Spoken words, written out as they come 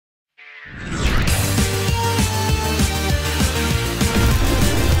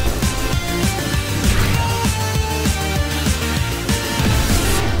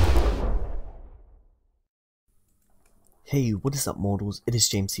Hey, what is up mortals, it is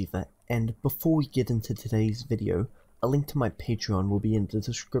JamesCfer, and before we get into today's video, a link to my Patreon will be in the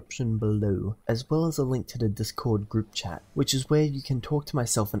description below, as well as a link to the Discord group chat, which is where you can talk to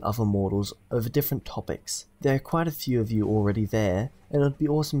myself and other mortals over different topics. There are quite a few of you already there, and it would be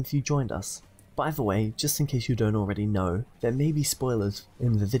awesome if you joined us. By the way, just in case you don't already know, there may be spoilers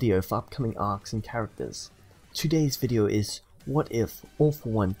in the video for upcoming arcs and characters. Today's video is What If All For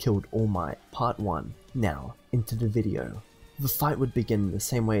One Killed All Might Part 1. Now, into the video. The fight would begin the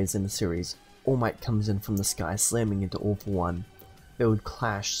same way as in the series. All Might comes in from the sky slamming into All For One. They would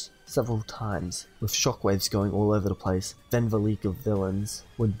clash several times, with shockwaves going all over the place. Then the League of Villains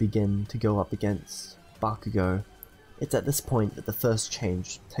would begin to go up against Bakugo. It's at this point that the first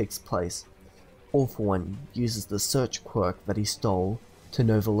change takes place. All For One uses the search quirk that he stole to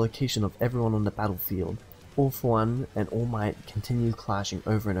know the location of everyone on the battlefield. All For One and All Might continue clashing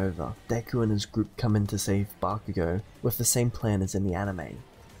over and over. Deku and his group come in to save Bakugo, with the same plan as in the anime.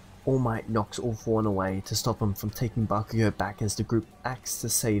 All Might knocks All For One away to stop him from taking Bakugo back as the group acts to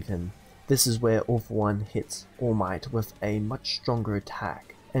save him. This is where All For One hits All Might with a much stronger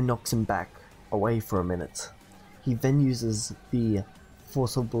attack, and knocks him back away for a minute. He then uses the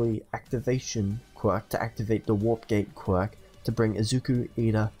Forcibly Activation quirk to activate the Warp Gate quirk to bring Izuku,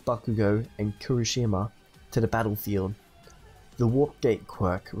 Ida, Bakugo, and Kirishima to the battlefield. The Warp Gate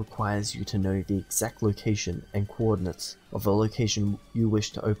quirk requires you to know the exact location and coordinates of the location you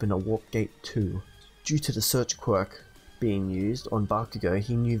wish to open a Warp Gate to. Due to the search quirk being used on Bakugo,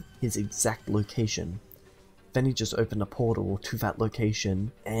 he knew his exact location. Then he just opened a portal to that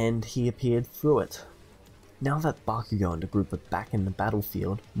location and he appeared through it. Now that Bakugo and the group are back in the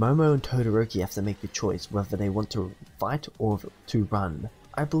battlefield, Momo and Todoroki have to make a choice whether they want to fight or to run.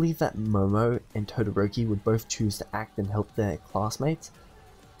 I believe that Momo and Todoroki would both choose to act and help their classmates,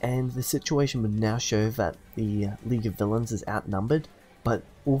 and the situation would now show that the League of Villains is outnumbered, but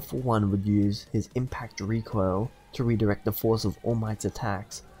All For One would use his impact recoil to redirect the force of All Might's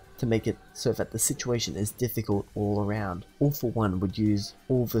attacks to make it so that the situation is difficult all around. All For One would use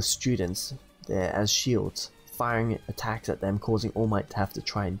all the students there as shields, firing attacks at them, causing All Might to have to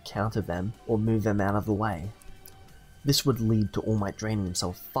try and counter them or move them out of the way. This would lead to All Might draining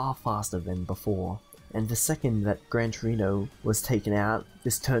himself far faster than before, and the second that Gran Torino was taken out,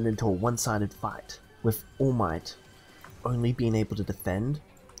 this turned into a one-sided fight, with All Might only being able to defend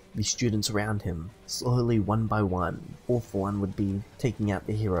the students around him. Slowly, one by one, All For One would be taking out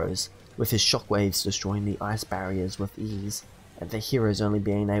the heroes, with his shockwaves destroying the ice barriers with ease, and the heroes only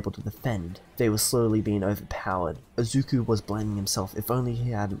being able to defend. They were slowly being overpowered. Izuku was blaming himself. If only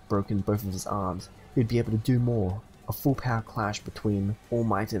he hadn't broken both of his arms, he'd be able to do more. A full power clash between All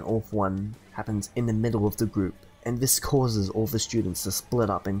Might and All For One happens in the middle of the group, and this causes all the students to split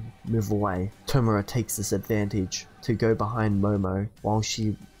up and move away. Tomura takes this advantage to go behind Momo while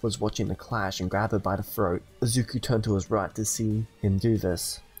she was watching the clash and grab her by the throat. Izuku turned to his right to see him do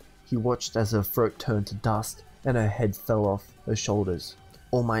this. He watched as her throat turned to dust and her head fell off her shoulders.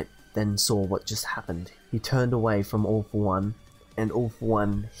 All Might then saw what just happened. He turned away from All For One, and All For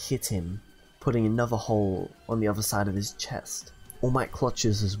One hit him, putting another hole on the other side of his chest. All Might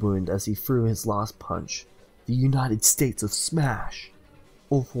clutches his wound as he threw his last punch, the United States of Smash.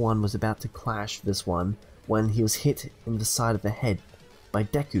 All For One was about to clash this one when he was hit in the side of the head by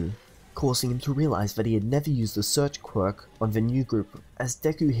Deku, causing him to realize that he had never used the search quirk on the new group. As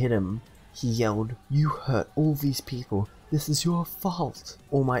Deku hit him, he yelled, "You hurt all these people, this is your fault."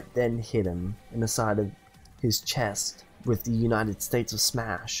 All Might then hit him in the side of his chest with the United States of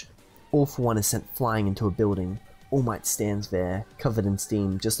Smash. All For One is sent flying into a building. All Might stands there, covered in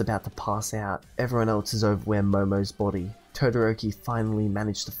steam, just about to pass out. Everyone else is over where Momo's body. Todoroki finally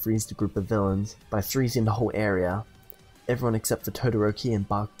managed to freeze the group of villains by freezing the whole area. Everyone except for Todoroki and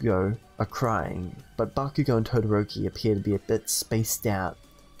Bakugo are crying, but Bakugo and Todoroki appear to be a bit spaced out.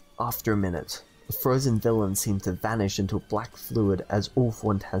 After a minute, the frozen villains seem to vanish into black fluid as All For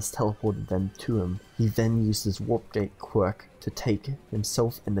One has teleported them to him. He then used his Warp Gate quirk to take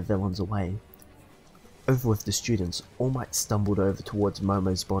himself and the villains away. Over with the students, All Might stumbled over towards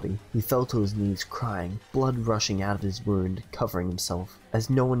Momo's body. He fell to his knees crying, blood rushing out of his wound, covering himself,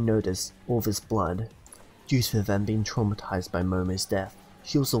 as no one noticed all this blood, due to them being traumatized by Momo's death.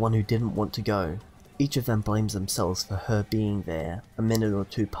 She was the one who didn't want to go. Each of them blames themselves for her being there. A minute or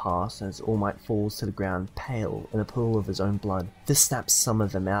two pass as All Might falls to the ground, pale, in a pool of his own blood. This snaps some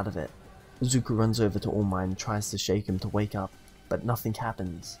of them out of it. Izuku runs over to All Might and tries to shake him to wake up, but nothing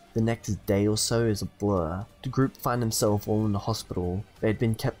happens. The next day or so is a blur. The group find themselves all in the hospital. They had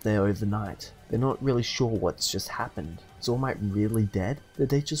been kept there overnight. They're not really sure what's just happened. Is All Might really dead? Did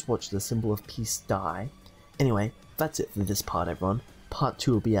they just watch the symbol of peace die? Anyway, that's it for this part, everyone. Part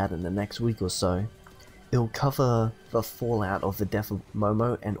 2 will be out in the next week or so. It'll cover the fallout of the death of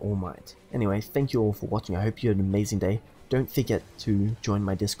Momo and All Might. Anyway, thank you all for watching. I hope you had an amazing day. Don't forget to join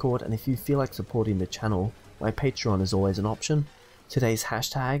my Discord, and if you feel like supporting the channel, my Patreon is always an option. Today's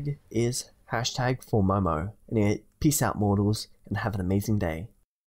hashtag is #4Momo. Anyway, peace out mortals, and have an amazing day.